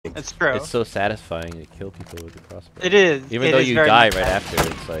It's true. It's so satisfying to kill people with the crossbow. It is. Even though you die right after,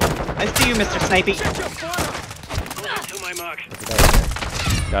 it's like. I see you, Mr. Snipey. To my mark.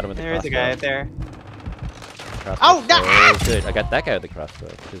 Got him with the crossbow. There is a guy out there. Crossbow. Oh, no! Oh, good. I got that guy with the crossbow.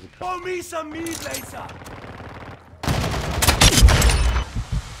 Pour me some meat, laser.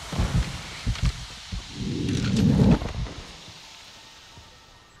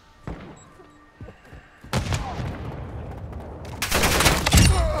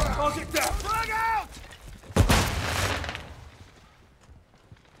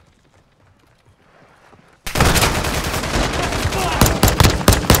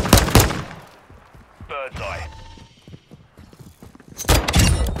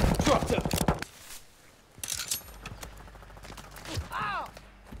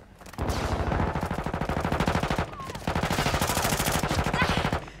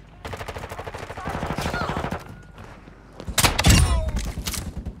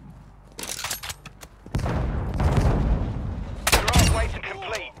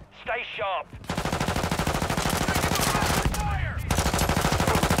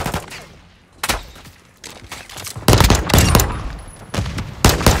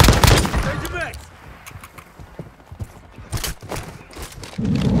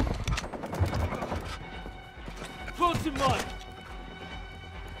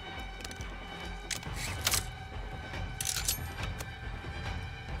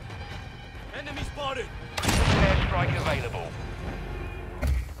 Enemy spotted. Airstrike available.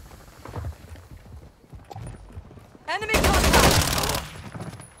 Enemy contact.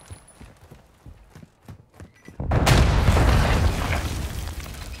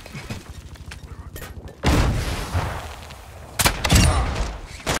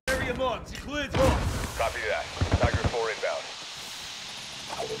 Area marked. You cleared. Copy that. Tiger 4 inbound.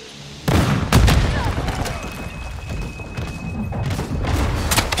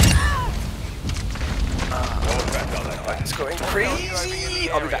 It's going crazy.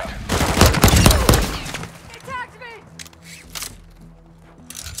 I'll be back. Attacked me.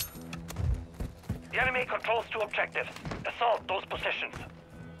 The enemy controls 2 objectives. Assault those positions.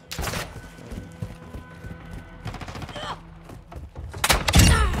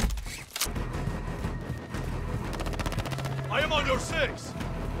 I am on your 6.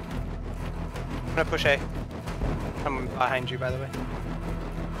 I'm gonna push A. I'm behind you, by the way.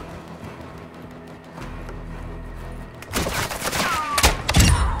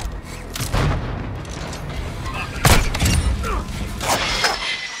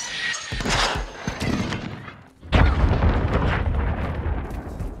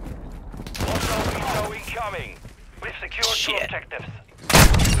 Incoming. We've secured 2 objectives.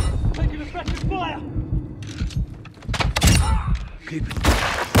 Taking effective fire. Keep it.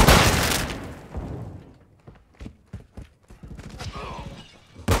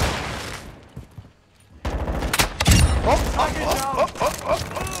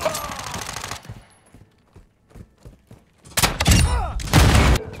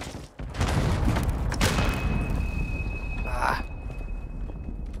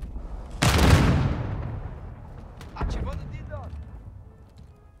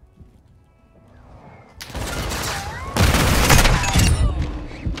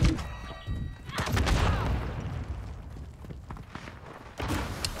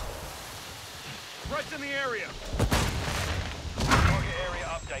 Threats in the area. Target area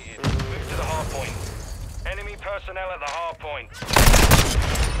updated. Move to the hard point. Enemy personnel at the hard point.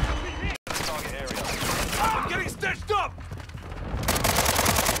 Target area. I'm getting stitched up!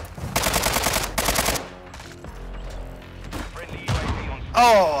 Friendly UAV on.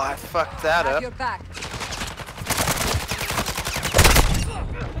 Oh, I fucked that Have up. your back.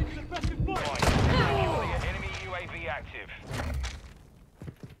 Enemy UAV active.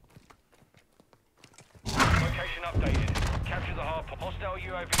 Location updated. Capture the hard point. Hostile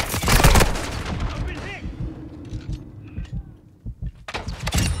UAV. I've been hit.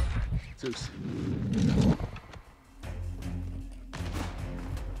 Zeus.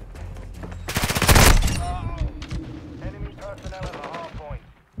 Enemy personnel at the hard point.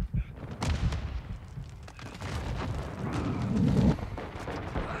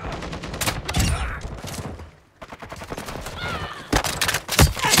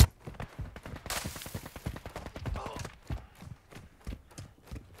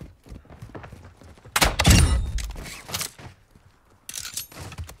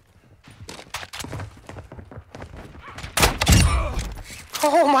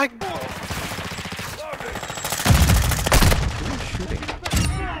 Oh my god. Who's shooting?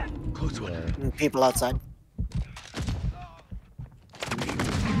 Close one. People outside.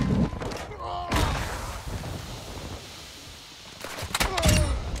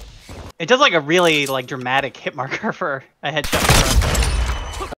 It does like a really like dramatic hit marker for a headshot.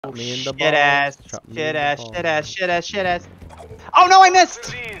 Shot me in the Shit ass, Shot me shit in the ass, balls. shit ass, shit ass, shit ass. Oh no, I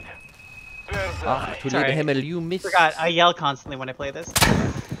missed! Ah, tu Sorry. himmel, you missed. Forgot, I yell constantly when I play this.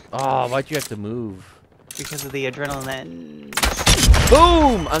 Oh, why'd you have to move? Because of the adrenaline.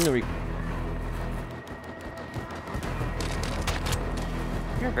 Boom! I'm gonna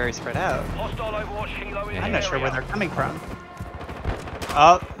You're very spread out. Hostile Overwatch helo in I'm the not sure where area. they're coming from.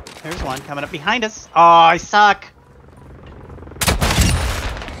 Oh, there's one coming up behind us. Oh, I suck.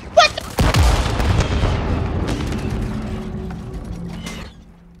 What?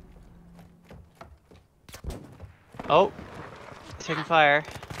 Oh, taking fire.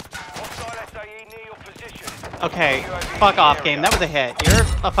 Hostile SAE near your position. Okay, fuck off, game. That was a hit. You're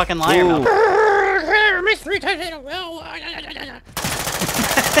a fucking liar, Ooh.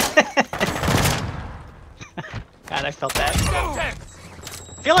 God, I felt that.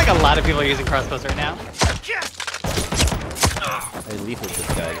 I feel like a lot of people are using crossbows right now. I lethal this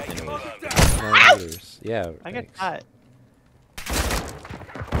guy anyway. Yeah. I get thanks. caught.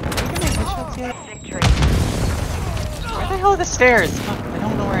 Where the hell are the stairs? Fuck, I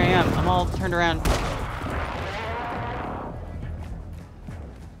don't know where I am. I'm all turned around.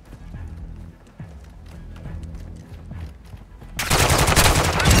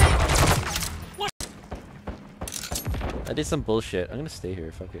 I did some bullshit. I'm gonna stay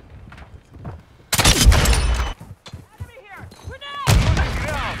here. Fuck it.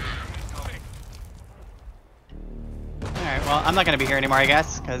 Alright, well, I'm not gonna be here anymore, I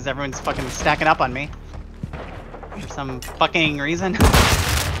guess, because everyone's fucking stacking up on me. For some fucking reason.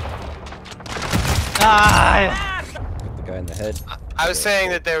 Ah! Hit the guy in the head. I was saying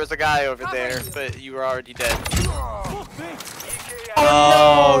that there was a guy over there, but you were already dead.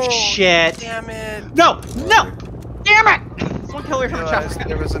 Oh, no! shit. Damn it! No! No! Damn it! One kill away from a Realized shot.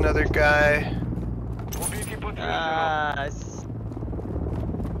 there was another guy.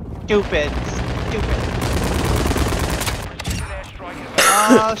 Stupid. Stupid.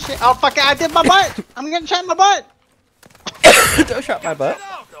 Oh, shit. Oh, fuck, I did my butt! I'm getting shot in my butt! Don't shot my butt.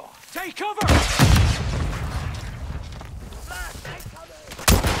 Take cover!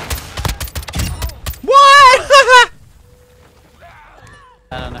 What?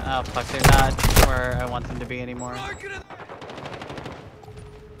 I don't know. Oh, fuck, they're not where I want them to be anymore.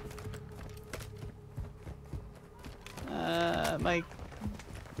 Mike,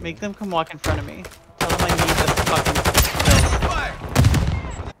 make them come walk in front of me. Tell them I need the fucking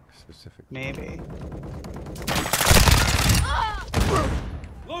pills. Specific. Maybe.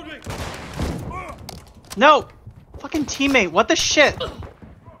 Loading! No! Fucking teammate, what the shit?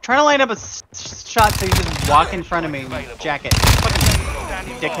 Trying to line up a shot so you just walk in front of me, you jacket.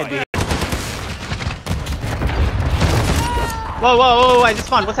 Fucking dickhead behavior. Whoa, whoa, whoa, I just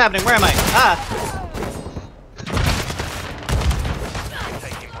spawned. What's happening? Where am I? Ah!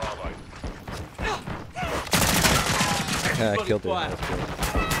 I killed it. That's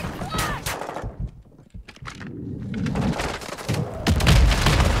good.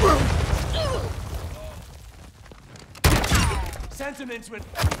 Sentiments with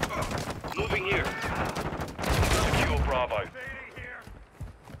Moving here. Secure Bravo.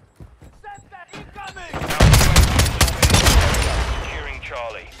 Securing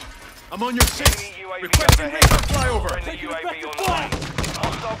Charlie. I'm on your six. Enemy UAV Requesting overhead. radar flyover. Friendly Taking UAV effective online. fire.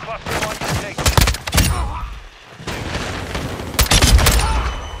 Hostile cluster one detected.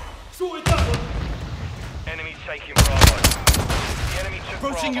 Enemy taking Bravo. The enemy took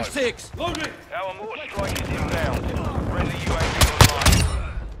Approaching your Bravo. six. Loading. Our mortar strike is inbound. Friendly UAV online.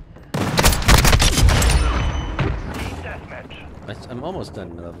 Team deathmatch. I'm almost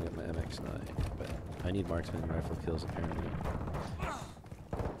done leveling up my MX9, but I need marksman rifle kills apparently.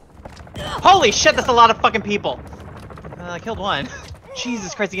 Holy shit, that's a lot of fucking people! I killed one.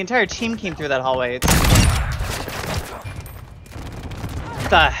 Jesus Christ, the entire team came through that hallway. It's...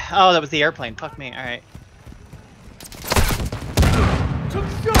 Oh, that was the airplane. Fuck me, alright.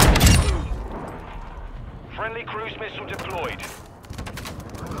 Friendly cruise missile deployed.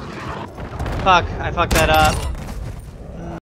 Fuck, I fucked that up.